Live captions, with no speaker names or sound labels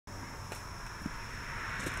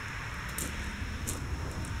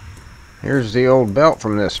Here's the old belt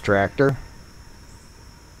from this tractor.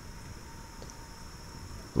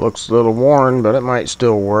 Looks a little worn, but it might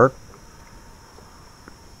still work.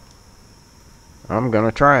 I'm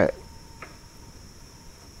gonna try it.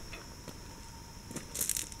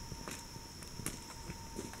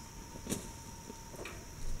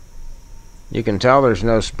 You can tell there's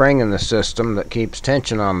no spring in the system that keeps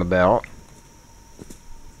tension on the belt.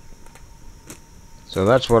 So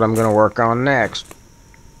that's what I'm gonna work on next.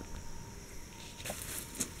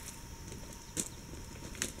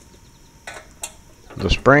 The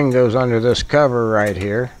spring goes under this cover right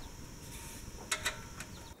here.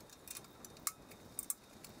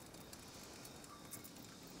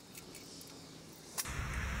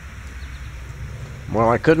 Well,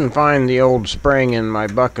 I couldn't find the old spring in my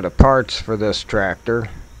bucket of parts for this tractor,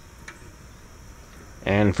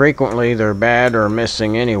 and frequently they're bad or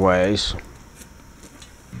missing anyways.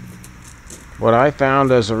 What I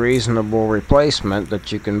found as a reasonable replacement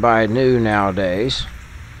that you can buy new nowadays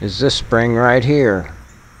is this spring right here.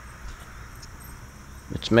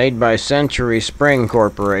 It's made by Century Spring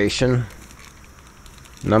Corporation,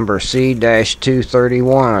 number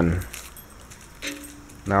C-231.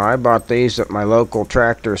 Now, I bought these at my local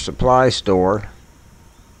tractor supply store,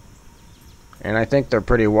 and I think they're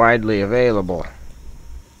pretty widely available.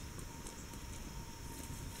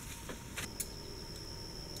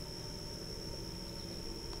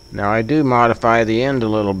 Now, I do modify the end a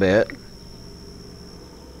little bit,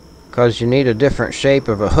 because you need a different shape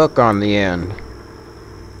of a hook on the end.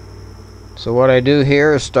 So what I do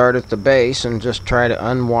here is start at the base and just try to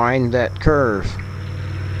unwind that curve.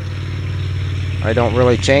 I don't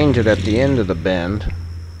really change it at the end of the bend.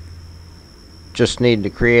 Just need to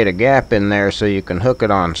create a gap in there so you can hook it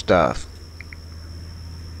on stuff.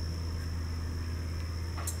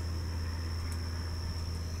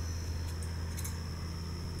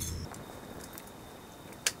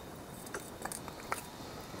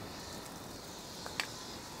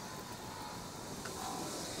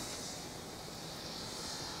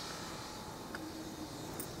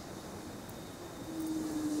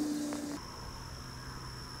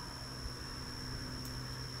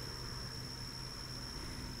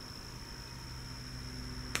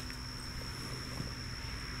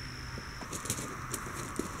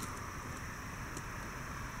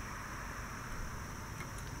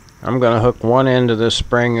 I'm going to hook one end of this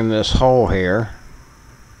spring in this hole here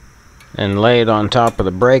and lay it on top of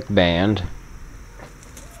the brake band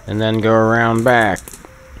and then go around back.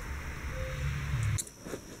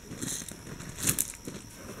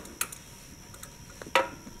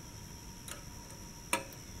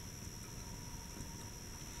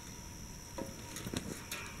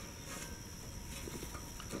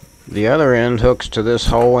 The other end hooks to this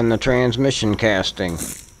hole in the transmission casting.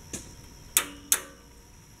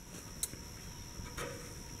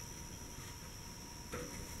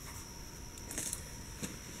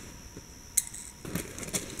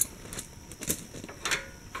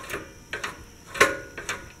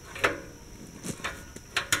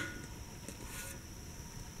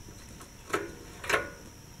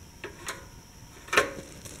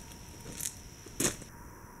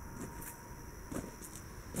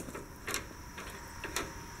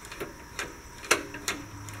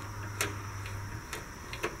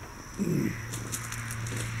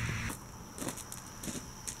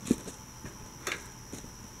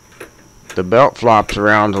 The belt flops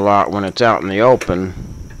around a lot when it's out in the open,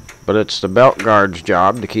 but it's the belt guard's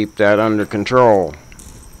job to keep that under control.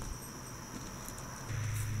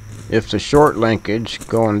 If the short linkage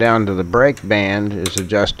going down to the brake band is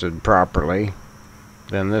adjusted properly,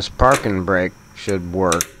 then this parking brake should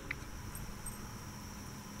work.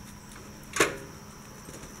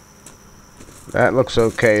 That looks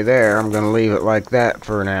okay there. I'm going to leave it like that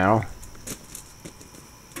for now.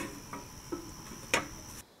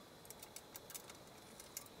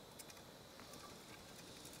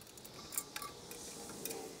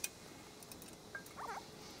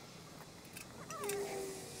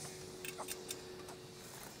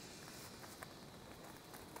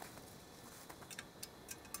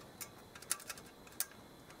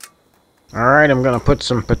 Alright, I'm going to put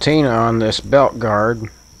some patina on this belt guard.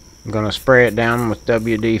 I'm going to spray it down with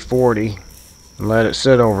WD-40 and let it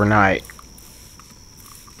sit overnight.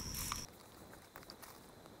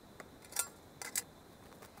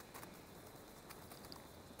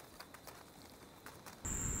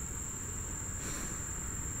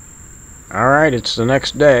 Alright, it's the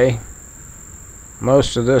next day.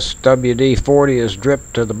 Most of this WD-40 is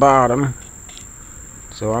dripped to the bottom,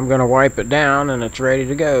 so I'm going to wipe it down and it's ready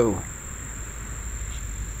to go.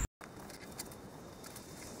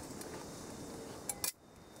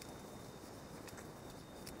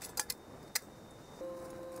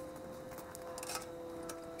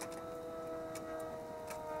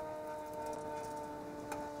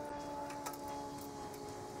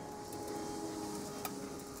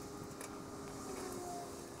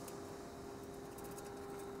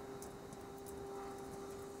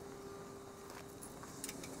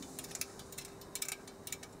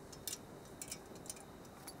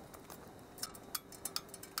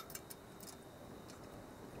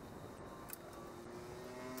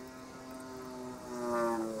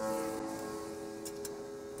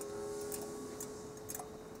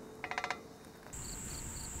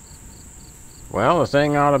 Well, the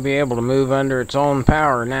thing ought to be able to move under its own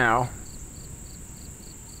power now.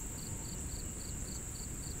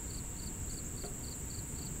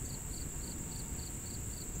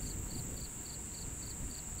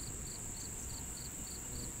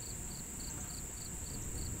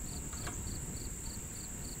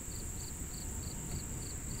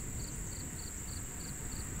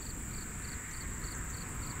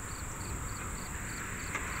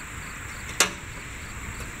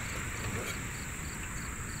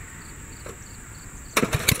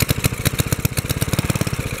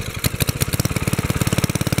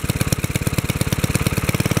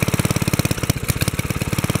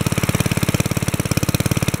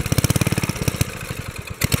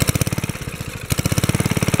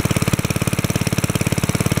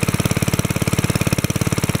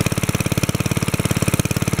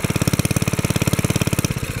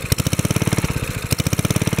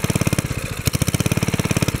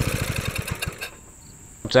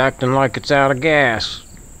 It's acting like it's out of gas.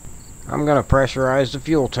 I'm going to pressurize the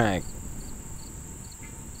fuel tank.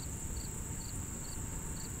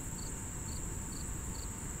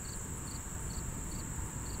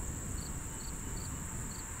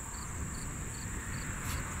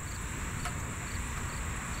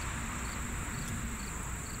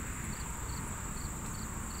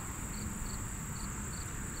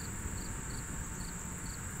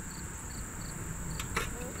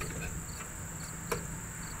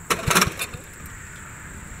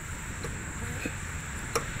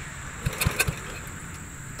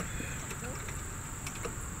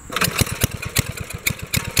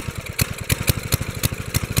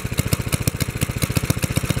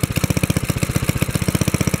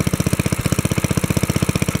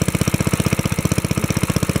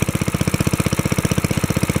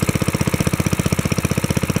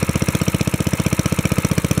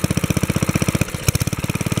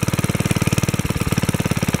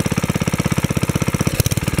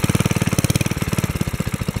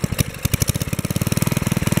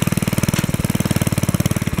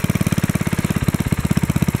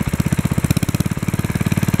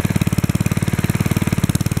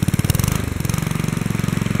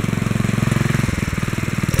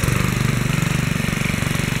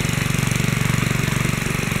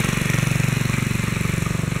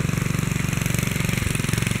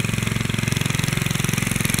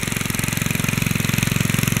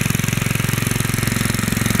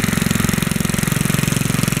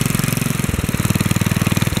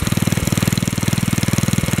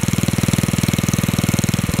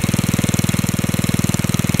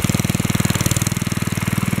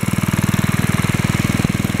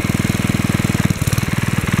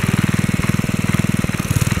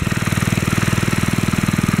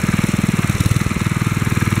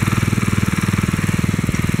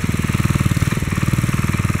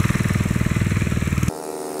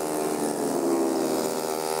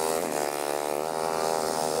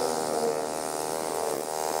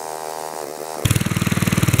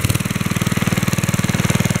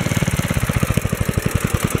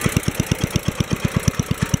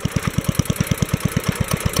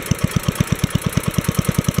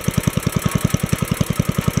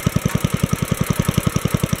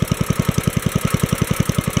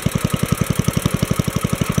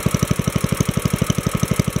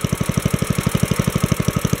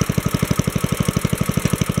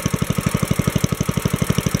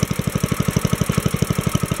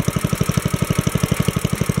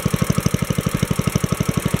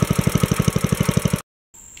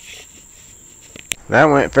 That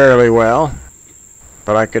went fairly well,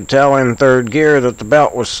 but I could tell in third gear that the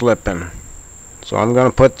belt was slipping. So I'm going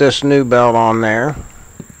to put this new belt on there.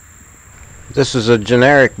 This is a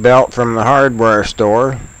generic belt from the hardware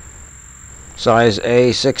store, size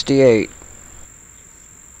A68.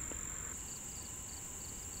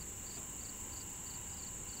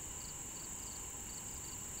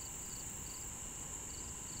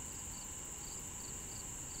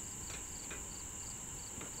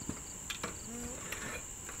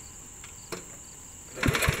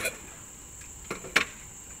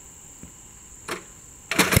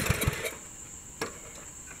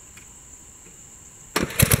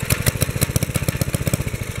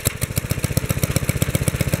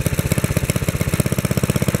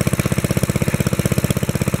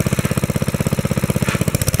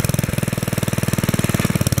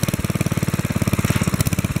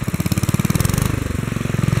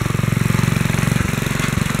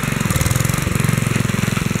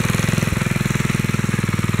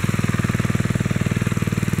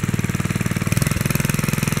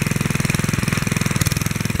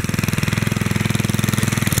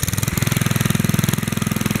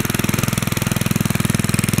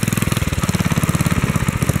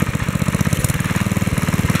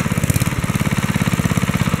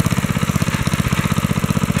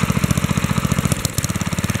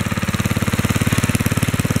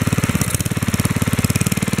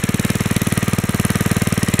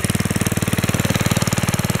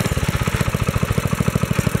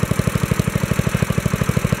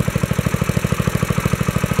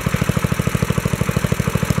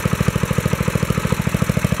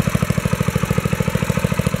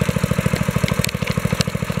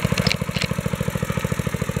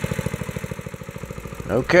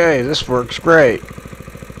 Okay, this works great.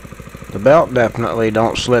 The belt definitely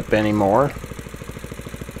don't slip anymore.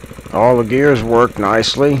 All the gears work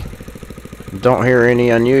nicely. Don't hear any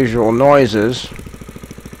unusual noises,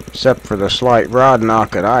 except for the slight rod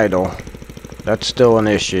knock at idle. That's still an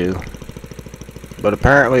issue. But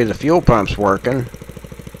apparently the fuel pump's working.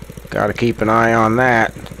 Gotta keep an eye on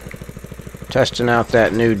that. Testing out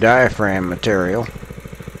that new diaphragm material.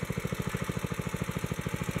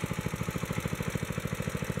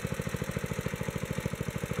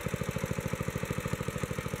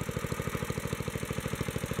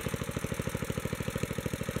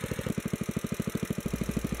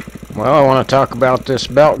 Well, I want to talk about this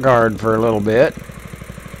belt guard for a little bit.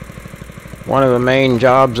 One of the main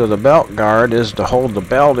jobs of the belt guard is to hold the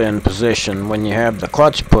belt in position when you have the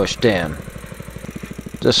clutch pushed in.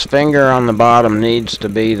 This finger on the bottom needs to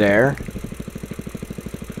be there.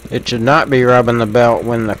 It should not be rubbing the belt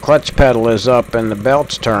when the clutch pedal is up and the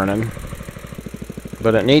belt's turning,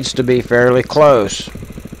 but it needs to be fairly close.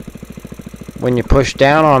 When you push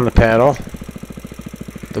down on the pedal,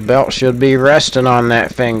 the belt should be resting on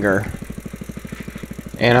that finger.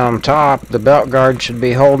 And on top, the belt guard should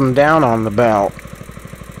be holding down on the belt.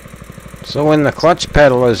 So when the clutch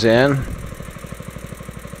pedal is in,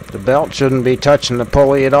 the belt shouldn't be touching the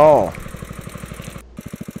pulley at all.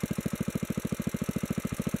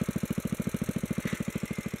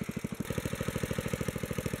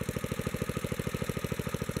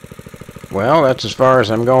 Well, that's as far as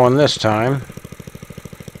I'm going this time.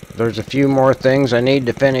 There's a few more things I need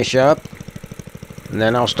to finish up, and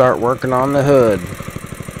then I'll start working on the hood.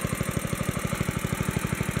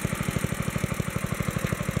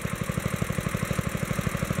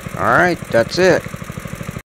 Alright, that's it.